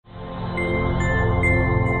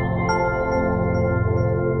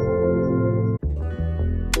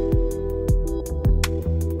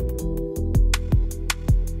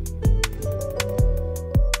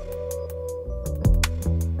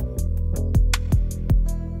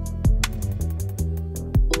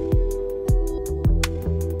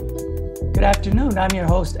Good afternoon. I'm your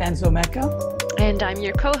host, Enzo Mecca. And I'm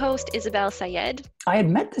your co-host, Isabel Sayed. I had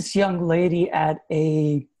met this young lady at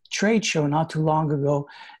a trade show not too long ago,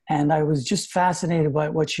 and I was just fascinated by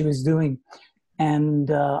what she was doing. And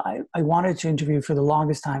I wanted to interview for the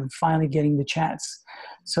longest time, finally getting the chance.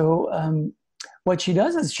 So what she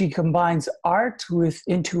does is she combines art with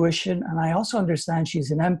intuition, and I also understand she's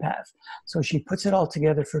an empath. So she puts it all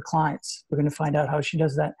together for clients. We're going to find out how she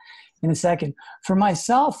does that in a second. For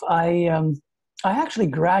myself, I actually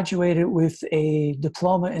graduated with a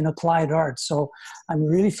diploma in applied art, so I'm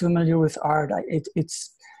really familiar with art.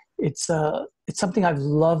 It's something I've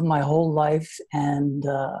loved my whole life, and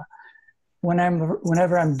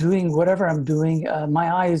whenever I'm doing whatever I'm doing, my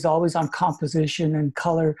eye is always on composition and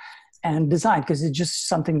color and design because it's just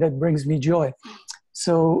something that brings me joy.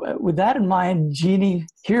 So with that in mind, Ginnie,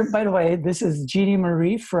 here, by the way, this is Ginnie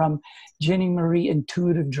Marie from Ginnie Marie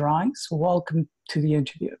Intuitive Drawings. Welcome to the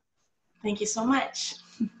interview. Thank you so much.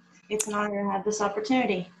 It's an honor to have this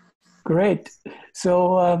opportunity. Great.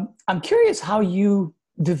 So I'm curious how you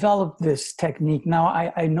developed this technique. Now,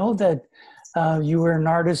 I know that you were an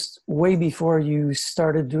artist way before you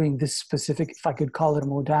started doing this specific, if I could call it a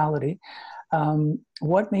modality.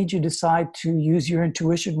 What made you decide to use your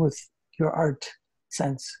intuition with your art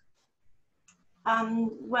sense?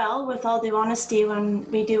 Well, with all due honesty, when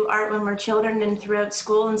we do art when we're children and throughout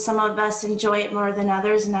school, and some of us enjoy it more than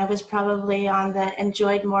others, and I was probably on the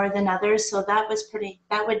enjoyed more than others, so that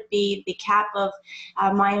would be the cap of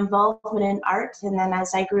my involvement in art. And then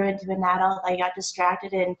as I grew into an adult, I got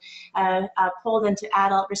distracted and pulled into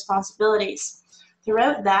adult responsibilities.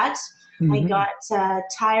 Throughout that, I got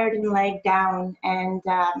tired and laid down, and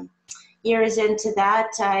years into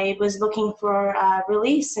that, I was looking for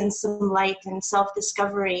release and some light and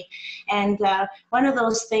self-discovery. And one of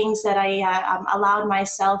those things that I allowed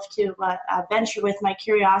myself to venture with my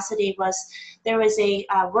curiosity was there was a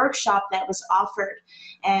workshop that was offered.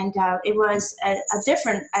 And it was a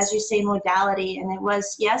different, as you say, modality. And it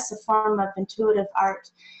was, yes, a form of intuitive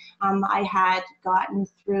art. I had gotten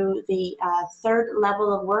through the third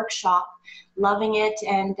level of workshop, loving it,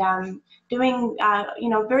 and doing,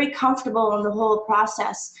 very comfortable in the whole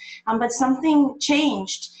process. But something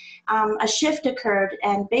changed. A shift occurred,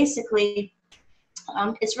 and basically,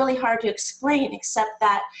 it's really hard to explain, except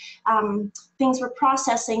that things were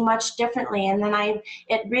processing much differently. And then I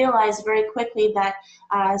realized very quickly that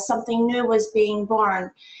something new was being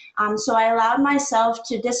born. So I allowed myself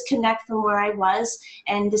to disconnect from where I was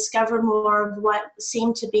and discover more of what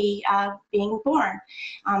seemed to be being born,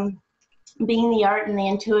 being the art and the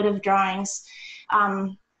intuitive drawings.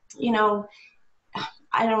 I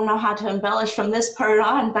don't know how to embellish from this part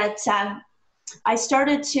on, but I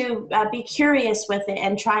started to be curious with it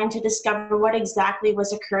and trying to discover what exactly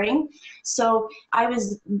was occurring. So I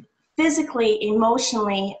was physically,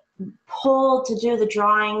 emotionally pulled to do the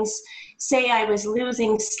drawings. Say I was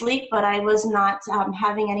losing sleep, but I was not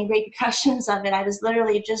having any repercussions of it. I was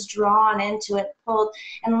literally just drawn into it, pulled,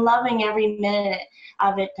 and loving every minute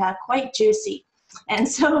of it, quite juicy. And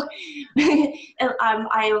so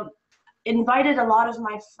I invited a lot of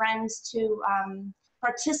my friends to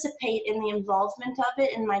participate in the involvement of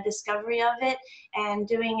it, in my discovery of it, and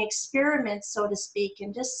doing experiments, so to speak,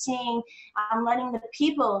 and just seeing, letting the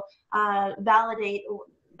people validate.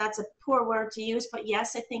 That's a poor word to use, but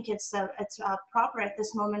yes, I think it's proper at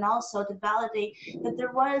this moment also to validate that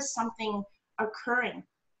there was something occurring.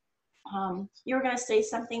 You were going to say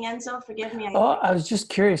something, Enzo? Forgive me. I was just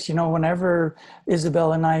curious, whenever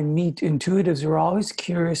Isabel and I meet intuitives, we're always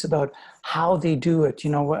curious about how they do it.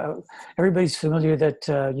 Everybody's familiar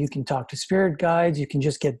that you can talk to spirit guides, you can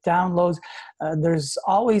just get downloads. There's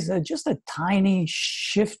always just a tiny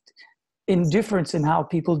shift in difference in how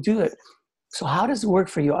people do it. So how does it work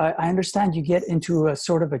for you? I understand you get into a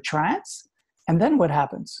sort of a trance, and then what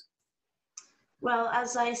happens? Well,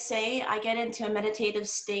 as I say, I get into a meditative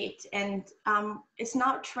state, and it's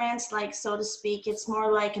not trance-like, so to speak. It's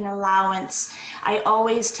more like an allowance. I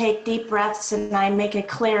always take deep breaths, and I make a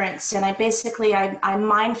clearance, and I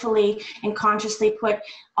mindfully and consciously put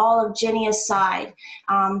all of Ginnie aside.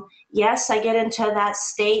 Yes, I get into that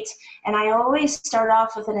state, and I always start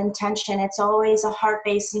off with an intention. It's always a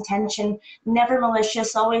heart-based intention, never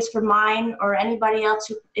malicious, always for mine or anybody else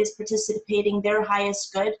who is participating, their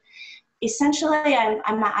highest good. Essentially,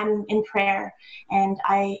 I'm in prayer, and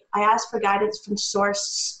I ask for guidance from Source,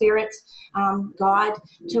 Spirit, God,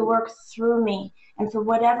 to work through me, and for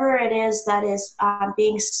whatever it is that is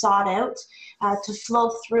being sought out to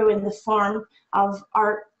flow through in the form of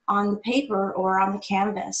art on the paper or on the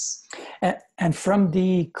canvas. And from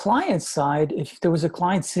the client side, if there was a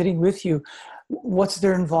client sitting with you, What's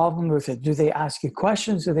their involvement with it? Do they ask you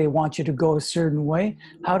questions? Do they want you to go a certain way?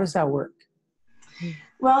 How does that work?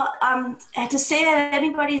 Well, to say that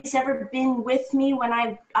anybody's ever been with me when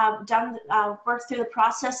I've done worked through the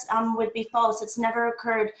process would be false. It's never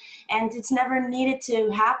occurred, and it's never needed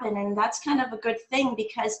to happen, and that's kind of a good thing,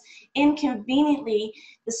 because inconveniently,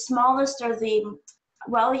 the smallest or the,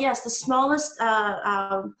 well, yes, the smallest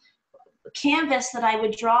canvas that I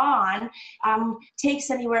would draw on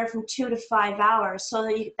takes anywhere from 2 to 5 hours. So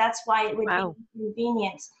that's why it would Wow. be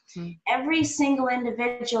convenient. Mm. Every single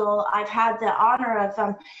individual I've had the honor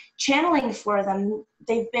of channeling for them,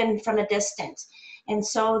 they've been from a distance. And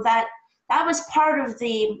so that was part of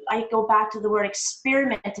the, I go back to the word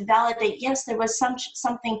experiment, to validate, yes, there was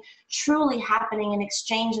something truly happening in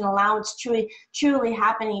exchange and allowance, truly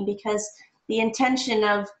happening, because the intention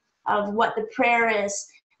of what the prayer is,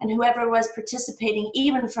 and whoever was participating,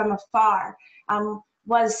 even from afar,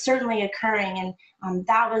 was certainly occurring. And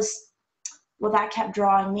that was, well, that kept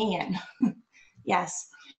drawing me in. Yes.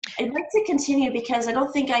 I'd like to continue, because I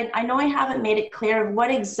don't think, I know I haven't made it clear of what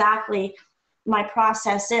exactly my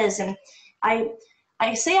process is. And I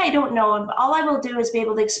say I don't know, and all I will do is be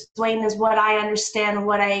able to explain is what I understand and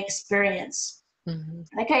what I experience. Mm-hmm.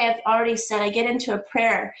 Like I have already said, I get into a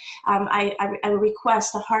prayer. I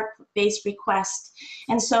request a heart-based request.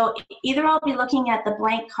 And so either I'll be looking at the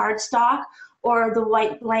blank cardstock or the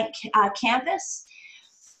white blank canvas.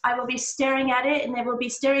 I will be staring at it, and it will be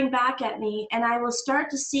staring back at me, and I will start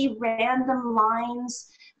to see random lines,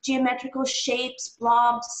 geometrical shapes,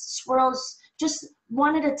 blobs, swirls, just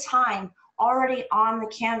one at a time, already on the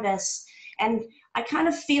canvas. And I kind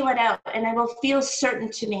of feel it out, and it will feel certain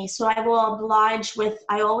to me. So I will oblige with,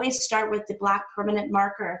 I always start with the black permanent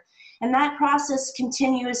marker. And that process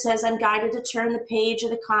continues as I'm guided to turn the page of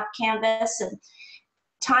the canvas, and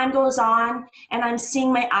time goes on, and I'm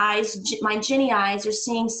seeing my eyes, my Ginnie eyes are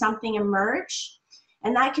seeing something emerge.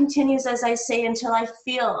 And that continues, as I say, until I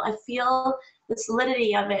feel the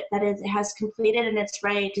solidity of it, that it has completed and it's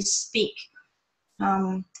ready to speak.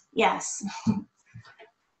 Yes.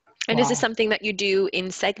 And Wow. is this something that you do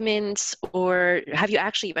in segments, or have you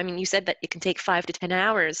actually, I mean, you said that it can take 5 to 10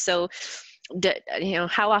 hours. So,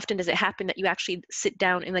 how often does it happen that you actually sit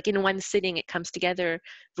down and, like, in one sitting it comes together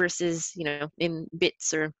versus, in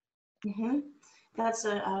bits or? Mm-hmm. That's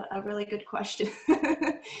a really good question.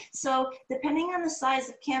 So depending on the size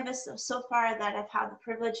of canvas so far that I've had the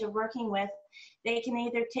privilege of working with, they can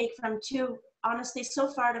either take from 2, honestly,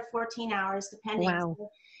 so far to 14 hours, depending. Wow.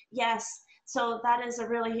 Yes. So that is a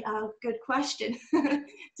really good question.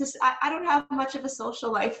 I don't have much of a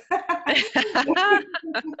social life.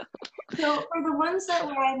 So for the ones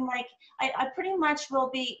where I'm like, I pretty much will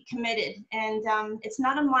be committed, and it's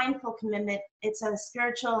not a mindful commitment. It's a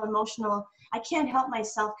spiritual, emotional, I can't help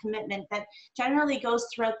myself commitment that generally goes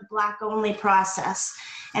throughout the black only process.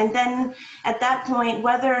 And then at that point,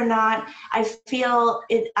 whether or not I feel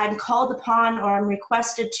I'm called upon or I'm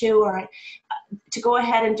requested to go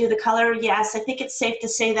ahead and do the color, yes, I think it's safe to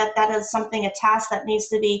say that that is something, a task that needs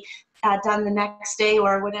to be done the next day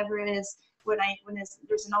or whatever it is when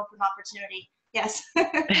there's an open opportunity. Yes.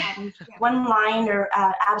 One line or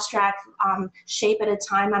abstract shape at a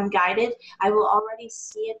time, I'm guided. I will already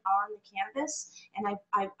see it on the canvas, and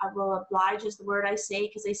I will oblige is the word I say,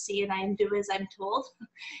 because I see and I do as I'm told.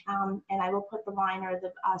 And I will put the line or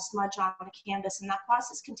the smudge on the canvas, and that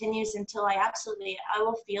process continues until I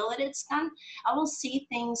will feel that it's done. I will see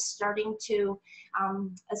things starting to,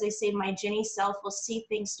 as I say, my Ginnie self will see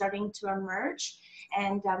things starting to emerge.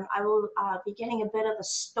 And I will be getting a bit of a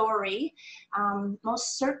story.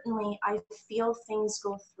 Most certainly, I feel things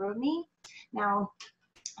go through me. Now,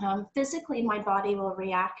 physically, my body will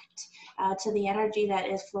react to the energy that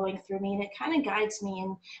is flowing through me, and it kind of guides me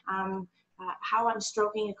in how I'm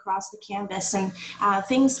stroking across the canvas. And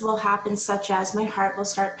things will happen, such as my heart will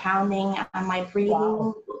start pounding, my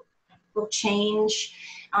breathing will change.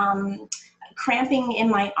 Cramping in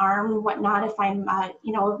my arm, whatnot, if I'm,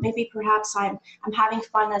 maybe perhaps I'm having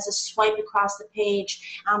fun as a swipe across the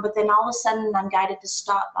page, but then all of a sudden I'm guided to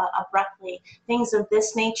stop abruptly. Things of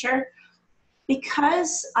this nature.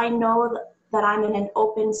 Because I know that I'm in an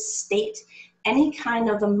open state, any kind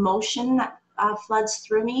of emotion that floods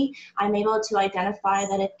through me, I'm able to identify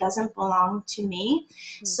that it doesn't belong to me.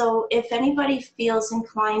 So if anybody feels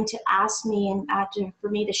inclined to ask me and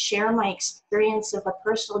for me to share my experience of a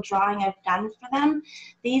personal drawing I've done for them,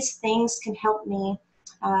 these things can help me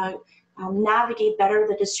navigate better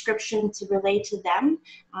the description to relay to them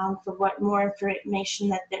for what more information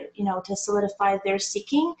that they're, to solidify they're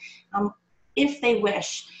seeking, if they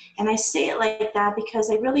wish. And I say it like that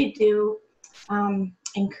because I really do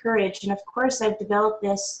encourage. And of course, I've developed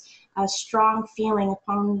this strong feeling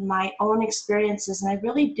upon my own experiences. And I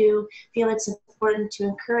really do feel it's important to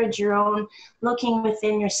encourage your own looking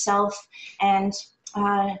within yourself and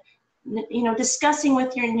discussing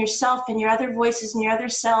with yourself and your other voices and your other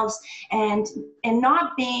selves, and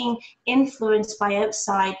not being influenced by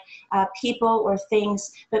outside people or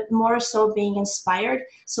things, but more so being inspired.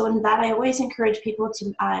 So in that, I always encourage people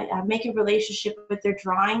to make a relationship with their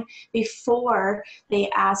drawing before they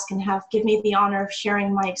ask and give me the honor of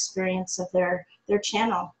sharing my experience of their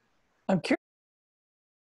channel. I'm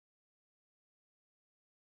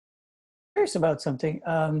curious about something.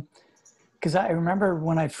 Because I remember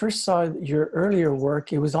when I first saw your earlier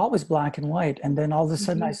work, it was always black and white. And then all of a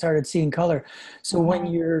sudden I started seeing color. So when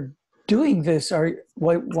you're doing this,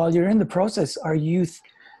 while you're in the process, are you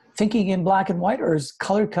thinking in black and white, or is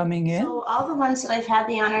color coming in? So all the ones that I've had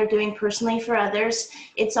the honor of doing personally for others,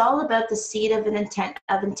 it's all about the seed of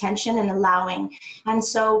intention and allowing. And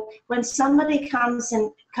so when somebody comes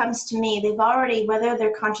to me, they've already, whether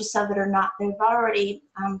they're conscious of it or not, they've already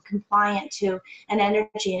compliant to an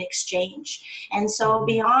energy and exchange. And so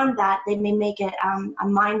beyond that, they may make a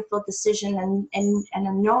mindful decision and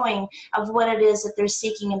a knowing of what it is that they're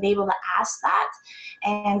seeking and be able to ask that.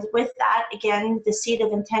 And with that, again, the seed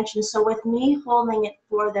of intention. So with me holding it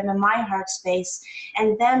for them in my heart space,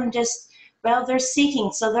 and them just, well, they're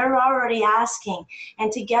seeking, so they're already asking.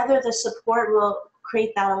 And together the support will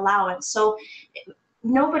create that allowance. So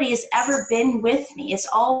nobody has ever been with me. It's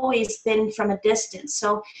always been from a distance.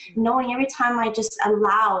 So knowing every time I just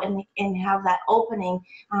allow and have that opening,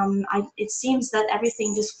 it seems that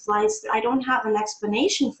everything just flies through. I don't have an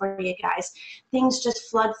explanation for you guys. Things just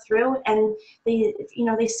flood through, and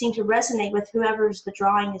they seem to resonate with whoever's the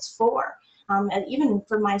drawing is for. Even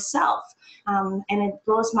for myself, and it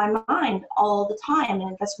blows my mind all the time.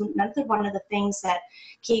 And that's another one of the things that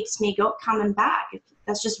keeps me coming back.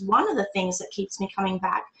 That's just one of the things that keeps me coming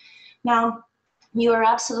back. Now, you are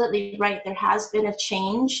absolutely right. There has been a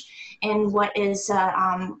change in what is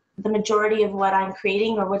the majority of what I'm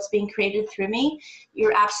creating or what's being created through me.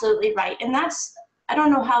 You're absolutely right. And I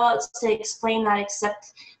don't know how else to explain that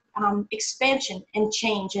except expansion and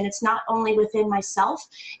change. And it's not only within myself,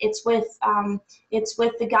 it's with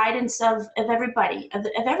the guidance of everybody, of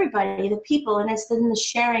everybody, the people, and it's in the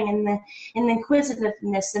sharing and the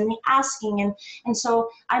inquisitiveness and the asking, and so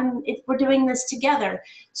we're doing this together.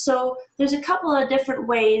 So there's a couple of different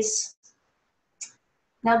ways.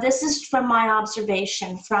 Now, this is from my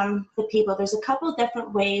observation from the people. There's a couple of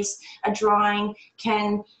different ways a drawing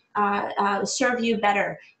can serve you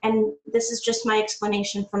better. And this is just my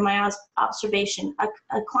explanation from my observation.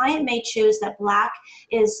 A client may choose that black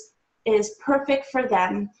is perfect for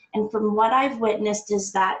them. And from what I've witnessed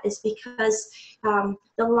is because the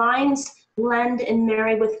lines blend and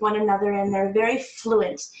marry with one another, and they're very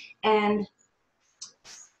fluent, and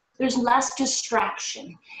there's less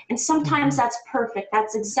distraction. And sometimes that's perfect.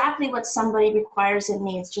 That's exactly what somebody requires and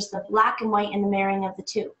needs, just the black and white and the marrying of the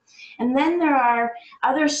two. And then there are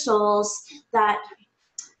other souls that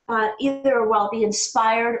either will be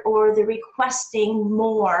inspired or they're requesting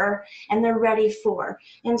more and they're ready for.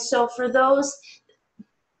 And so for those,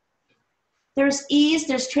 there's ease,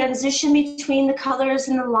 there's transition between the colors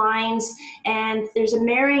and the lines, and there's a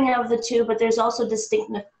marrying of the two, but there's also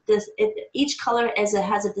distinctness. Each color has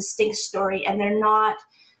a distinct story, and they're not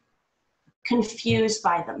confused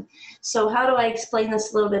by them. So how do I explain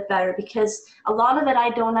this a little bit better? Because a lot of it I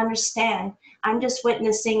don't understand. I'm just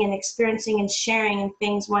witnessing and experiencing and sharing,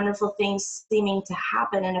 and wonderful things seeming to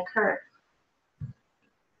happen and occur.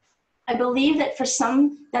 I believe that for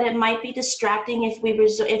some that it might be distracting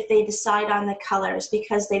if they decide on the colors,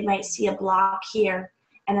 because they might see a block here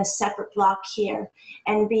and a separate block here,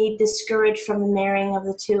 and be discouraged from the marrying of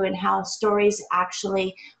the two and how stories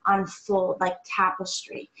actually unfold like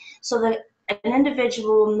tapestry. So that an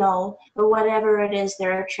individual will know or whatever it is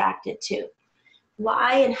they're attracted to.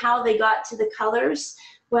 Why and how they got to the colors?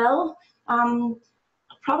 Well,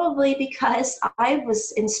 probably because I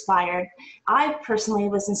was inspired. I personally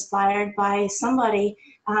was inspired by somebody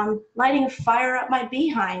lighting a fire up my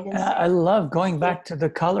behind. I love going back to the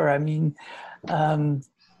color. I mean,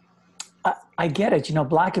 I get it.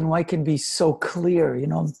 Black and white can be so clear.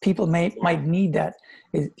 People might need that.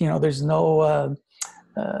 There's no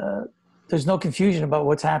confusion about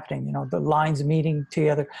what's happening. The lines meeting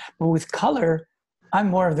together. But with color, I'm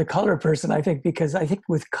more of the color person, I think, because I think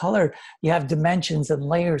with color, you have dimensions and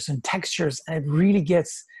layers and textures, and it really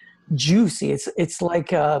gets juicy. It's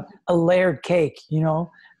like a layered cake,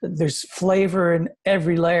 There's flavor in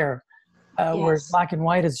every layer, Yes. whereas black and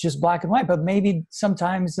white is just black and white. But maybe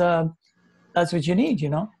sometimes that's what you need, you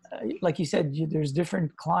know. Like you said, there's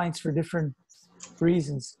different clients for different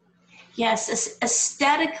reasons. Yes,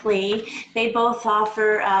 aesthetically, they both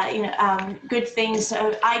offer, good things,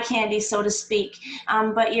 eye candy, so to speak.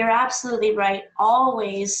 But you're absolutely right.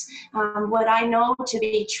 Always, what I know to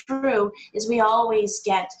be true is we always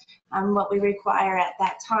get what we require at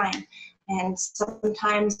that time. And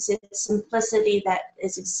sometimes it's simplicity that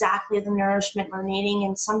is exactly the nourishment we're needing,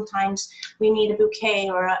 and sometimes we need a bouquet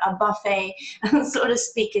or a buffet, so to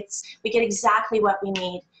speak. We get exactly what we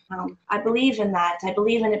need. I believe in that. I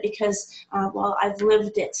believe in it because, well, I've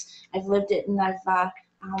lived it. I've lived it, and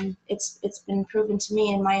it's been proven to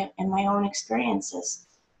me in my own experiences.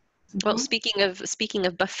 Well, speaking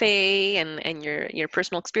of buffet and your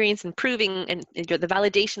personal experience and proving and the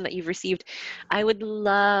validation that you've received, I would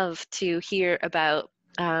love to hear about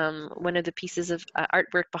one of the pieces of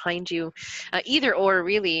artwork behind you, either or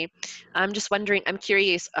really. I'm just wondering, I'm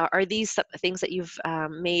curious, are these things that you've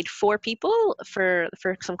made for people, for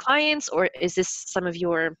some clients, or is this some of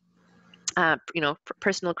your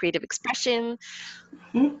personal creative expression?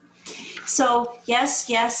 Mm-hmm. So yes,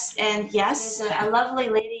 and yes. A lovely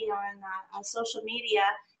lady on social media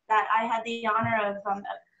that I had the honor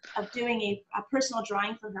of doing a personal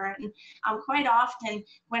drawing for her. And quite often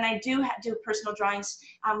when I do personal drawings,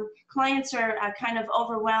 clients are kind of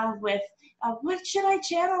overwhelmed with, what should I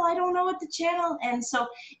channel? I don't know what to channel. And so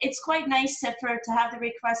it's quite nice to have the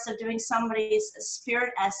request of doing somebody's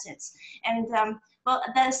spirit essence. And well,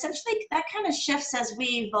 that essentially, that kind of shifts as we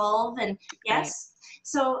evolve. And yes. Right.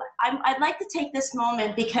 So I'd like to take this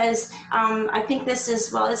moment because I think this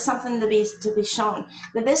is, well, it's something to be shown.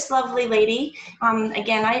 But this lovely lady,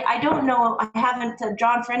 again, I don't know, I haven't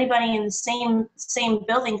drawn for anybody in the same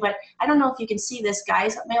building, but I don't know if you can see this,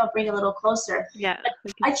 guys. Maybe I'll bring it a little closer. Yeah.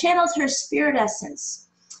 But I channeled her spirit essence.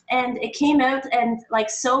 And it came out and like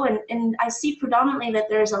so, and I see predominantly that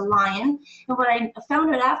there's a lion. And what I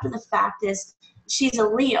found out after the fact is she's a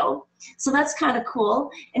Leo. So that's kind of cool.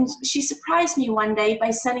 And she surprised me one day by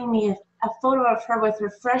sending me a photo of her with her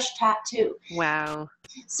fresh tattoo. Wow.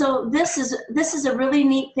 So this is a really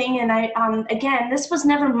neat thing. And I, again, this was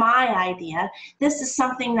never my idea. This is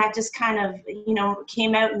something that just kind of,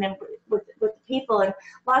 came out and with the people, and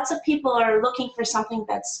lots of people are looking for something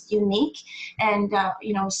that's unique and,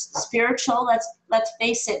 spiritual. Let's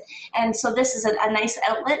face it. And so this is a nice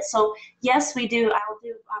outlet. So yes, I'll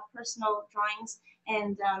do personal drawings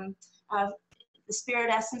and, the spirit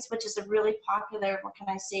essence, which is a really popular, what can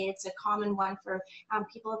I say, it's a common one for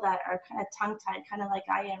people that are kind of tongue-tied, kind of like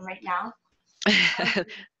I am right now.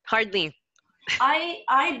 Hardly.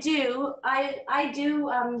 I do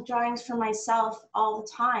drawings for myself all the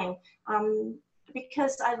time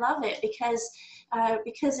because I love it, because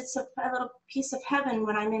it's a little piece of heaven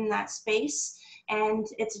when I'm in that space. And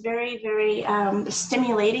it's very, very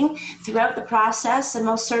stimulating throughout the process, and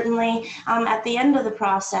most certainly at the end of the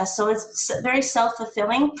process. So it's very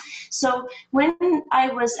self-fulfilling. So when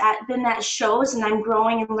I been at shows, and I'm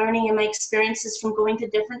growing and learning in my experiences from going to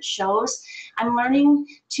different shows, I'm learning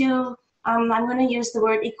to I'm going to use the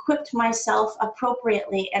word equipped myself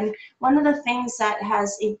appropriately. And one of the things that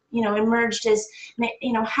has emerged is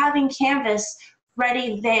having canvas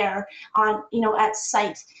ready there on at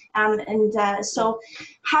site. So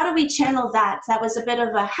how do we channel that? That was a bit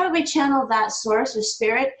of a, how do we channel that source or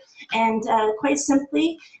spirit? And quite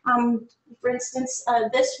simply, for instance,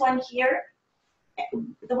 this one here,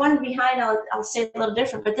 the one behind, I'll say a little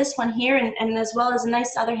different, but this one here, and as well as a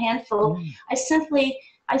nice other handful, I simply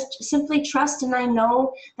trust, and I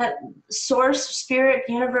know that source, spirit,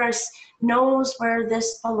 universe knows where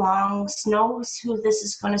this belongs, knows who this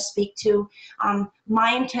is going to speak to.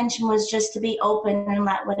 My intention was just to be open and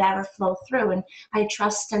let whatever flow through, and I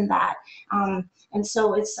trust in that. And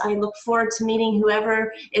so I look forward to meeting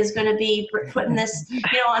whoever is going to be putting this,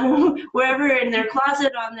 on wherever, in their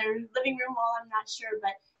closet, on their living room wall, I'm not sure,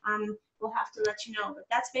 but we'll have to let you know. But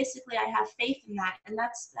that's basically, I have faith in that, and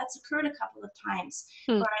that's occurred a couple of times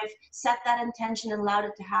where I've set that intention and allowed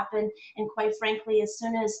it to happen. And quite frankly, as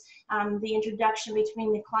soon as the introduction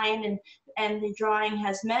between the client and the drawing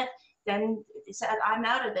has met, then they said, I'm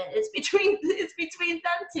out of it. It's between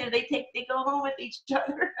them two. They go home with each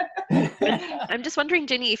other. I'm just wondering,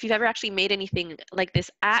 Ginnie, if you've ever actually made anything like this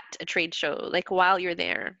at a trade show, like while you're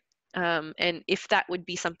there, and if that would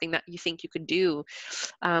be something that you think you could do.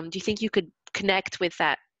 Do you think you could connect with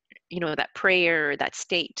that, that prayer, that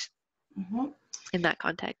state in that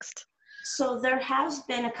context? So there has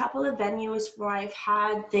been a couple of venues where I've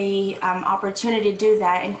had the opportunity to do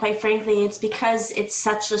that, and quite frankly, it's because it's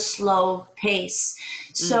such a slow pace.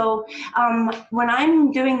 So when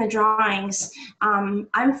I'm doing the drawings,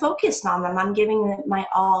 I'm focused on them. I'm giving it my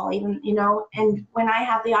all, even, you know. And when I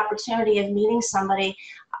have the opportunity of meeting somebody,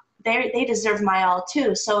 they deserve my all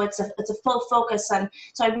too. So it's a full focus on.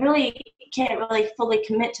 So I really can't really fully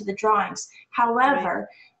commit to the drawings. However,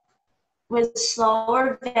 with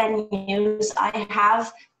slower venues, I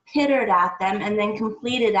have pittered at them and then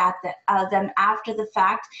completed at them after the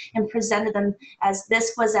fact and presented them as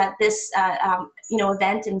this was at this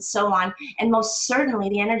event and so on. And most certainly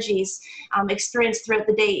the energies experienced throughout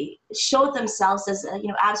the day showed themselves as a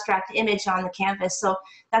abstract image on the canvas. So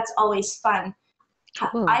that's always fun.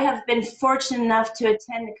 Cool. I have been fortunate enough to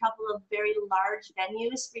attend a couple of very large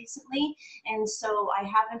venues recently, and so I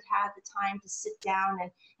haven't had the time to sit down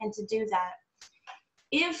and to do that.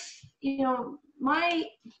 If,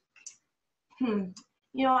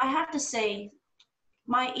 I have to say,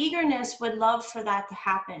 my eagerness would love for that to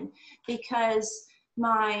happen, because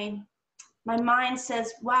my mind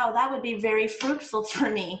says, wow, that would be very fruitful for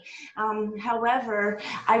me. However,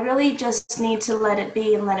 I really just need to let it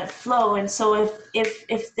be and let it flow. And so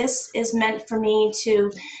if this is meant for me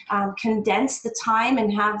to condense the time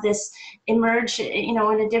and have this emerge, in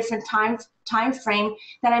a different time frame,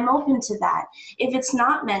 then I'm open to that. If it's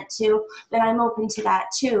not meant to, then I'm open to that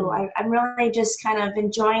too. I'm really just kind of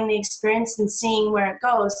enjoying the experience and seeing where it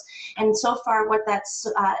goes. And so far what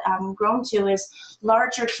that's grown to is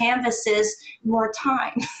larger canvases, more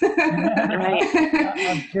time. Right.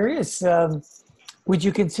 I'm curious, would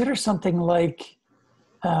you consider something like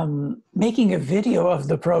making a video of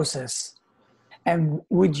the process? And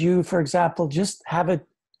would you, for example, just have it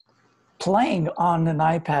playing on an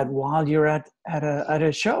iPad while you're at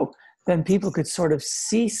a show? Then people could sort of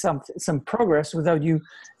see some progress without you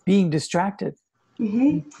being distracted.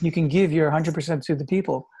 Mm-hmm. You can give your 100% to the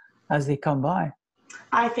people as they come by.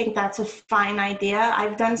 I think that's a fine idea.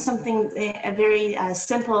 I've done something very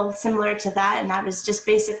simple, similar to that, and that was just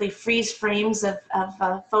basically freeze frames of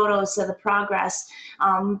photos of the progress.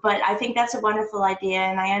 But I think that's a wonderful idea,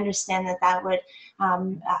 and I understand that would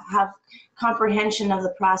have comprehension of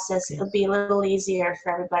the process. It'll be a little easier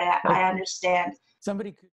for everybody. I understand.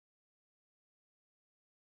 Somebody could.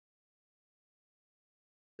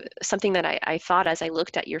 Something that I thought as I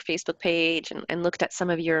looked at your Facebook page and looked at some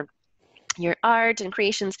of your art and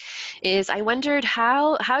creations is I wondered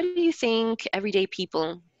how do you think everyday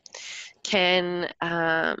people can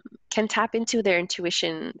tap into their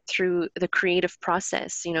intuition through the creative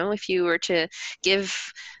process? If you were to give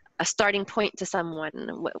a starting point to someone,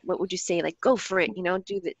 what would you say? Like, go for it,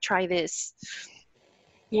 try this.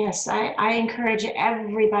 Yes, I encourage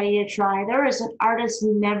everybody to try. There is an artist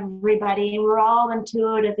in everybody, and we're all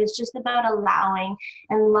intuitive. It's just about allowing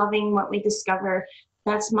and loving what we discover.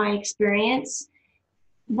 That's my experience.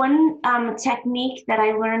 One technique that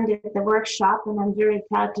I learned at the workshop, and I'm very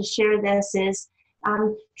proud to share this, is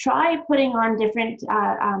try putting on different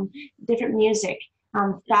music,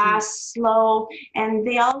 fast, slow, and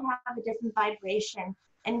they all have a different vibration.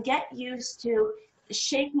 And get used to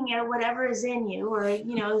shaking out whatever is in you, or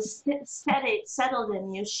settled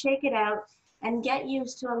in you. Shake it out and get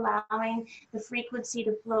used to allowing the frequency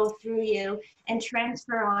to flow through you and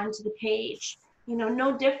transfer onto the page.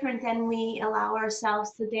 No different than we allow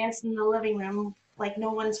ourselves to dance in the living room like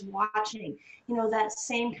no one's watching. That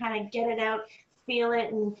same kind of get it out, feel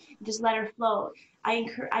it, and just let her flow.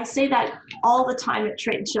 I say that all the time at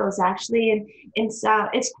trade shows, actually, and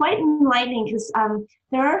it's quite enlightening, because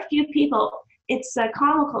there are a few people. It's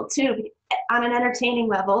comical too, on an entertaining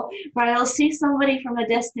level, where I'll see somebody from a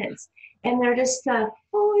distance, and they're just,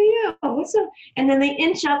 oh yeah, what's up? And then they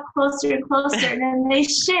inch up closer and closer, and then they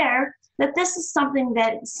share that this is something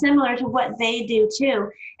that's similar to what they do too.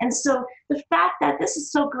 And so the fact that this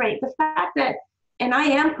is so great, the fact that, and I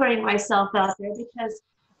am putting myself out there because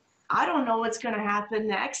I don't know what's going to happen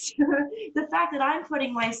next. The fact that I'm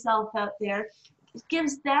putting myself out there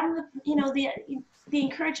gives them the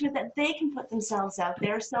encouragement that they can put themselves out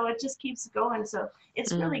there. So it just keeps going. So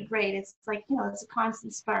it's really great. It's like, it's a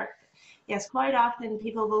constant spark. Yes, quite often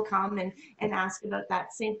people will come and ask about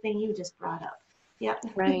that same thing you just brought up. Yep.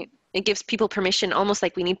 Right. It gives people permission, almost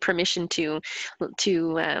like we need permission to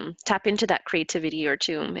tap into that creativity, or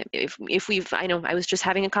to, if I know I was just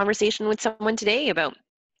having a conversation with someone today about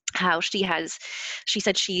how she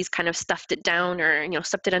said she's kind of stuffed it down, or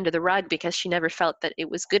stuffed it under the rug because she never felt that it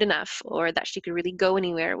was good enough or that she could really go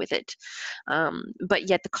anywhere with it. But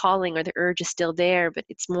yet the calling or the urge is still there, but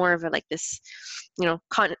it's more of a like this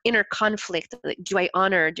inner conflict. Like, do I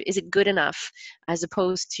honor, is it good enough, as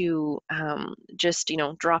opposed to just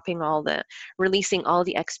releasing all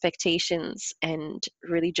the expectations and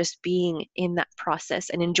really just being in that process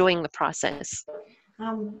and enjoying the process.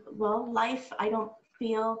 Well, life, I don't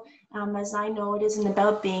feel, as I know, it isn't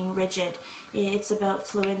about being rigid. It's about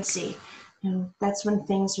fluency. And that's when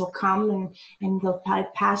things will come and they'll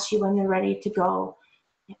pass you when they're ready to go.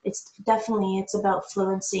 It's about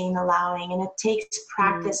fluency and allowing, and it takes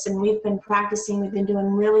practice. And we've been practicing. We've been doing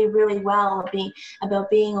really, really well about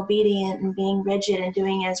being obedient and being rigid and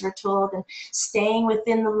doing as we're told and staying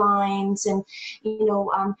within the lines and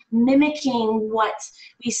mimicking what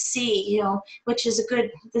we see. Which is a good.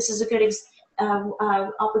 This is a good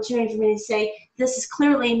opportunity for me to say these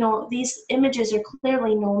images are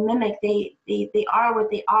clearly no mimic. They are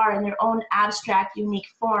what they are in their own abstract, unique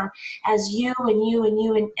form, as you and you and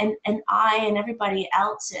you and I and everybody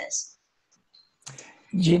else is.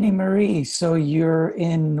 Ginnie Marie, so you're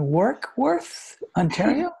in Warkworth,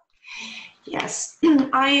 Ontario? Yes,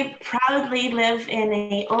 I proudly live in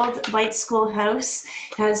an old white schoolhouse.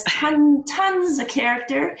 It has tons of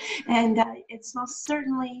character, and it's most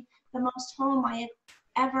certainly the most home I have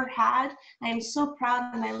ever had. I am so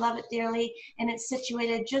proud and I love it dearly. And it's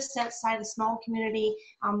situated just outside a small community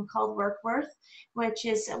called Warkworth, which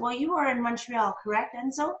is, well, you are in Montreal, correct,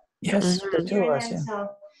 Enzo? Yes, the two of us, yeah.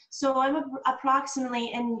 So I'm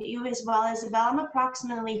approximately, and you as well, Isabel, I'm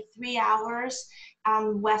approximately 3 hours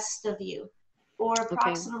west of you, or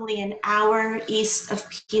approximately an hour east of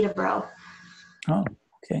Peterborough. Oh,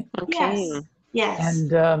 okay. Yes.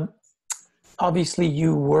 And obviously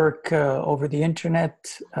you work over the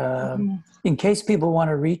internet. In case people want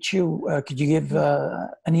to reach you, could you give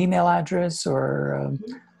an email address or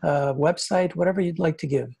a website, whatever you'd like to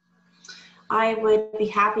give? I would be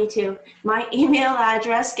happy to. My email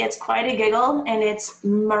address gets quite a giggle, and it's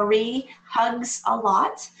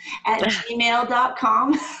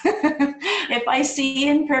mariehugsалot@gmail.com. If I see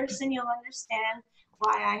you in person, you'll understand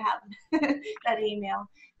why I have that email.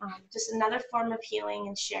 Just another form of healing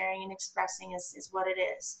and sharing and expressing is what it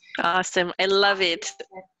is. Awesome. I love it.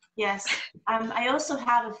 Yes. I also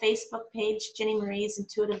have a Facebook page, Ginnie Marie's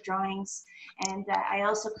Intuitive Drawings, and I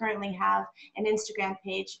also currently have an Instagram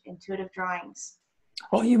page, Intuitive Drawings.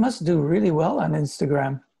 Oh, you must do really well on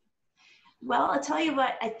Instagram. Well, I'll tell you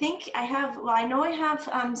what, I think I have, well, I know I have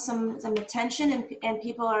some attention and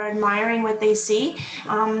people are admiring what they see.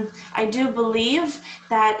 I do believe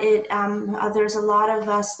that there's a lot of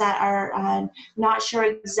us that are not sure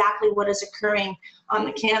exactly what is occurring on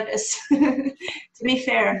the canvas. To be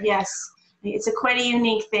fair, yes. It's quite a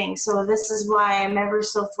unique thing. So this is why I'm ever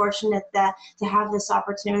so fortunate to have this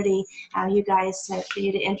opportunity, you guys, for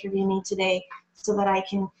you to interview me today, so that I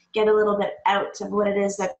can get a little bit out of what it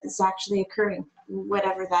is that is actually occurring,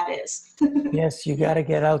 whatever that is. Yes, you got to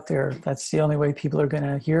get out there. That's the only way people are going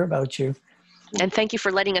to hear about you. And thank you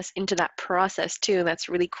for letting us into that process too. That's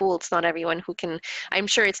really cool. It's not everyone who can, I'm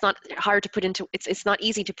sure it's not hard to put into, it's not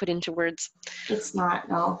easy to put into words. It's not,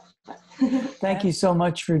 no. Thank you so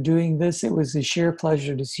much for doing this. It was a sheer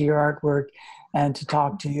pleasure to see your artwork and to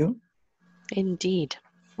talk to you. Indeed.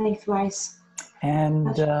 Likewise.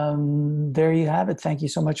 And there you have it. Thank you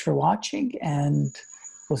so much for watching, and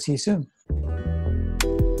we'll see you soon.